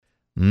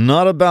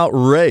Not about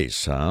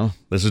race, huh?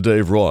 This is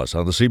Dave Ross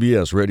on the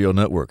CBS Radio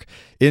Network.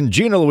 In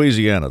Jena,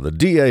 Louisiana, the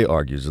DA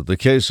argues that the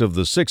case of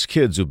the 6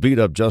 kids who beat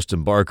up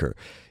Justin Barker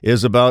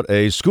is about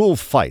a school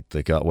fight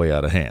that got way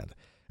out of hand.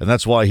 And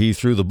that's why he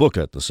threw the book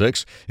at the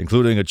 6,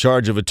 including a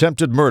charge of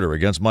attempted murder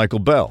against Michael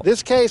Bell.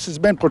 This case has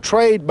been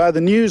portrayed by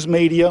the news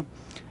media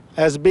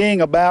as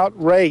being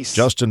about race.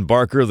 Justin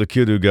Barker, the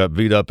kid who got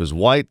beat up, is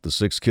white. The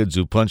 6 kids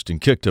who punched and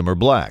kicked him are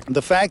black.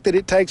 The fact that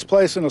it takes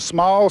place in a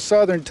small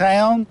southern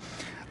town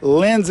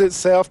lends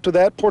itself to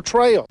that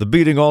portrayal. The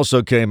beating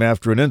also came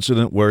after an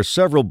incident where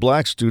several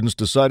black students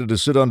decided to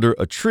sit under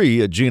a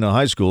tree at Jena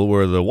High School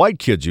where the white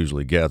kids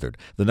usually gathered.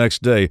 The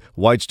next day,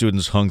 white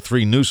students hung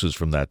 3 nooses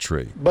from that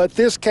tree. But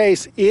this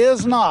case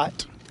is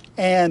not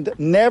and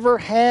never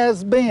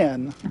has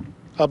been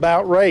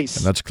about race.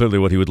 And that's clearly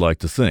what he would like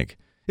to think.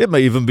 It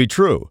may even be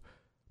true.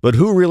 But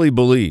who really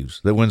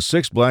believes that when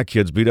 6 black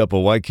kids beat up a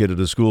white kid at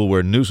a school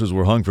where nooses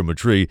were hung from a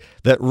tree,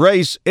 that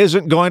race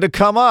isn't going to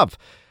come up?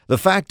 The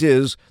fact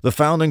is, the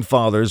Founding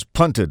Fathers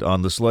punted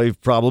on the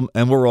slave problem,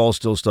 and we're all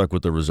still stuck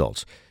with the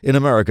results. In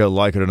America,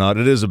 like it or not,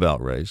 it is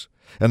about race.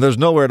 And there's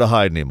nowhere to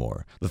hide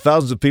anymore. The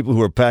thousands of people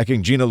who are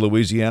packing Jena,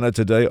 Louisiana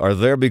today are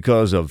there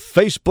because of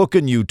Facebook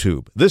and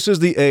YouTube. This is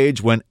the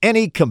age when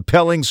any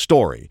compelling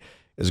story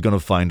is going to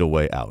find a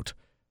way out.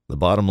 The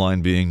bottom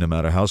line being, no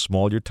matter how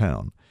small your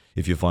town,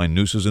 if you find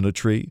nooses in a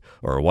tree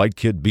or a white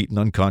kid beaten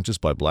unconscious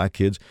by black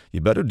kids,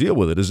 you better deal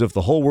with it as if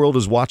the whole world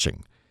is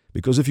watching.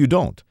 Because if you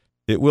don't,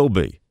 it will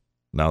be.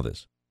 Now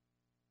this.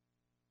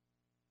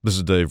 This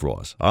is Dave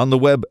Ross, on the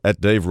web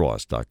at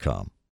daveross.com.